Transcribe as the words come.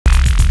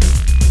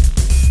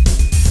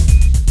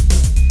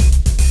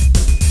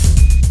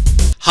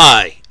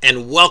Hi,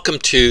 and welcome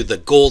to the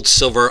Gold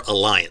Silver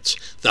Alliance,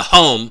 the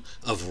home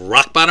of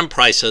rock bottom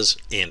prices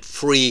and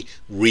free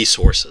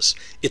resources.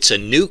 It's a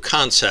new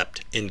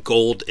concept in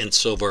gold and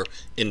silver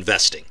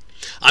investing.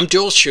 I'm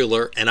Joel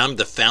Schuler, and I'm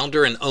the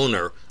founder and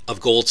owner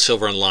of Gold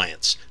Silver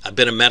Alliance. I've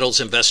been a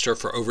metals investor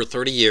for over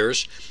 30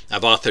 years.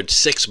 I've authored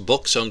 6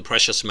 books on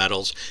precious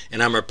metals,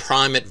 and I'm a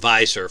prime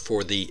advisor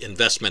for the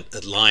Investment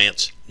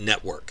Alliance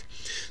Network.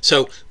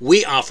 So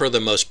we offer the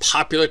most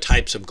popular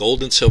types of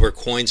gold and silver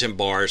coins and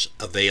bars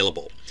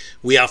available.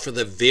 We offer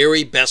the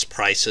very best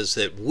prices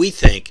that we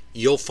think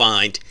you'll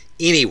find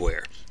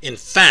anywhere. In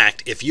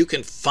fact, if you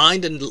can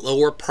find a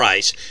lower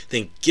price,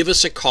 then give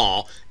us a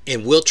call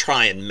and we'll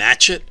try and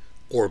match it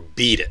or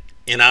beat it.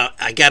 And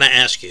I got to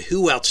ask you,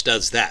 who else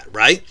does that,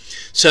 right?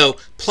 So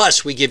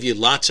plus we give you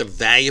lots of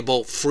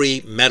valuable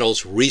free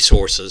metals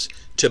resources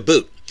to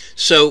boot.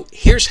 So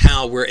here's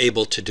how we're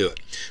able to do it.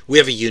 We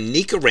have a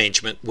unique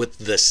arrangement with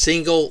the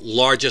single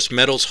largest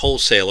metals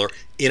wholesaler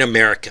in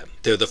America.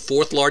 They're the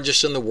 4th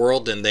largest in the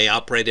world, and they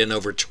operate in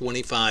over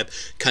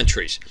 25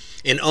 countries.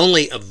 And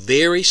only a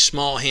very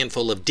small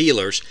handful of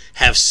dealers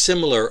have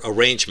similar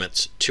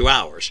arrangements to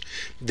ours.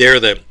 They're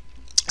the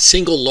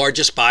single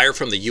largest buyer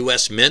from the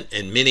U.S. Mint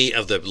and many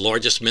of the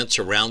largest mints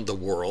around the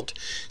world.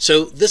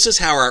 So this is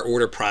how our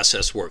order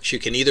process works. You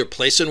can either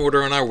place an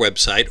order on our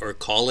website or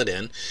call it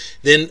in.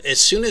 Then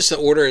as soon as the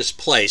order is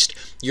placed,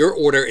 your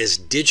order is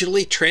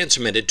digitally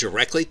transmitted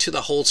directly to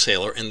the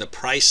wholesaler and the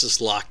price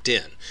is locked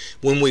in.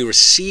 When we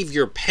receive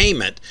your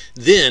payment,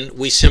 then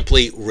we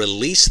simply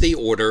release the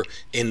order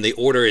and the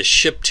order is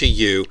shipped to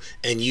you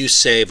and you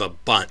save a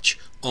bunch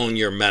on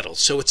your metals.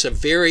 So it's a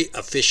very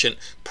efficient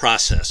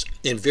process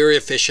and very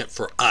efficient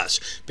for us,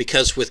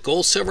 because with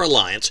Gold Silver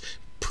Alliance,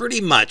 pretty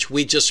much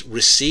we just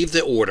receive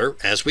the order,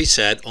 as we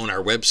said, on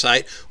our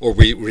website, or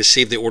we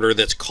receive the order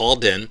that's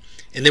called in,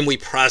 and then we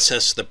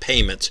process the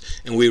payments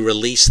and we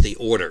release the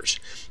orders.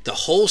 The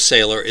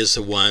wholesaler is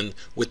the one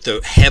with the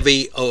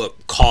heavy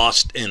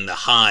cost and the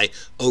high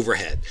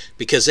overhead,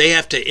 because they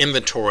have to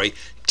inventory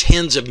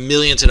tens of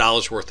millions of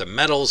dollars worth of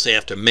metals. They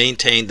have to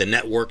maintain the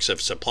networks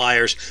of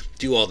suppliers,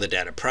 do all the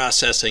data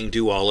processing,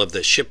 do all of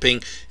the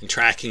shipping and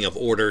tracking of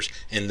orders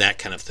and that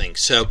kind of thing.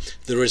 So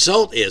the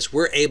result is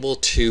we're able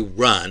to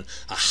run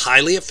a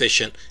highly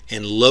efficient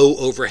and low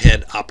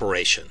overhead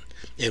operation.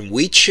 And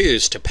we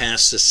choose to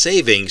pass the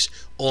savings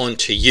on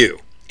to you.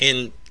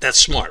 And that's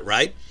smart,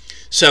 right?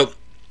 So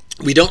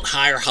we don't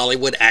hire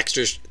Hollywood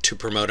actors to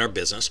promote our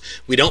business.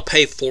 We don't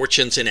pay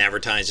fortunes in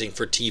advertising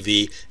for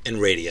TV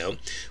and radio.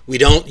 We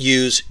don't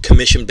use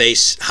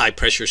commission-based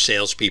high-pressure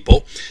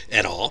salespeople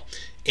at all.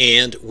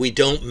 And we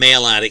don't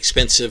mail out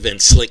expensive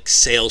and slick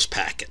sales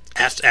packets.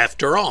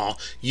 After all,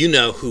 you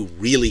know who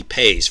really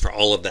pays for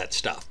all of that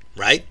stuff,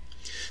 right?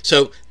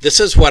 So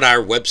this is what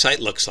our website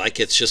looks like.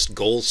 It's just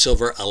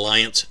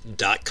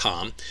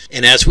goldsilveralliance.com.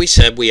 And as we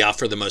said, we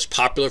offer the most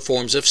popular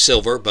forms of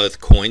silver, both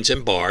coins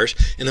and bars,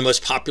 and the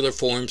most popular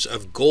forms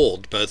of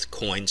gold, both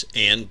coins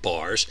and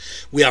bars.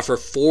 We offer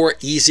 4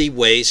 easy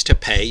ways to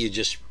pay. You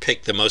just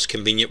pick the most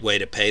convenient way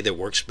to pay that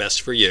works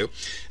best for you.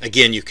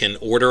 Again, you can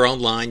order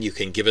online, you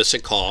can give us a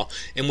call,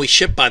 and we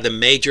ship by the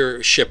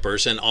major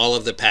shippers, and all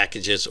of the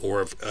packages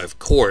are, of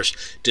course,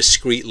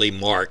 discreetly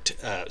marked,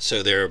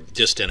 so they're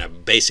just in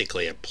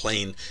basically a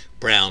plain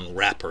brown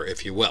wrapper,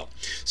 if you will.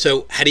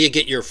 So how do you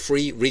get your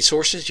free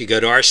resources? You go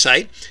to our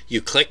site, you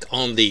click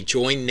on the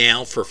Join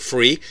Now for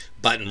Free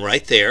button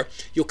right there.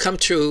 You'll come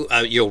to,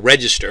 you'll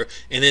register,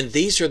 and then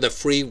these are the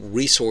free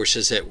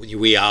resources that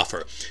we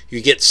offer.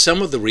 You get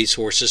some of the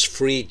resources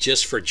free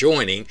just for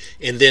joining,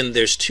 and then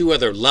there's 2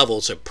 other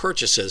levels of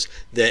purchases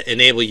that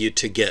enable you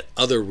to get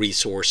other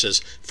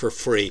resources for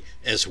free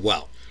as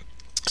well.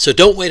 So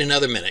don't wait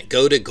another minute.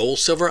 Go to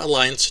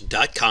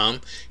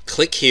goldsilveralliance.com,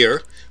 click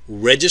here,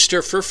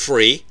 register for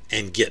free,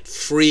 and get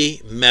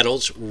free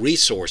metals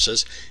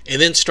resources,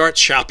 and then start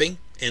shopping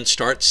and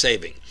start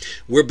saving.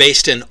 We're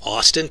based in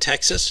Austin,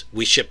 Texas.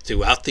 We ship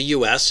throughout the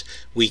U.S.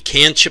 We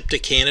can ship to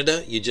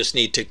Canada. You just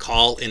need to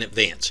call in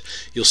advance.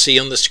 You'll see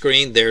on the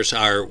screen there's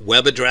our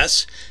web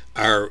address,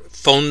 our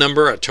phone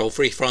number, a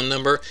toll-free phone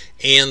number,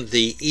 and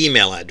the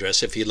email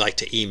address if you'd like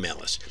to email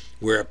us.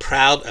 We're a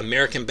proud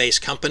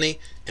American-based company,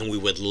 and we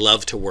would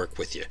love to work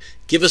with you.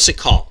 Give us a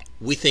call.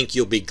 We think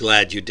you'll be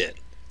glad you did.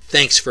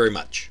 Thanks very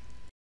much.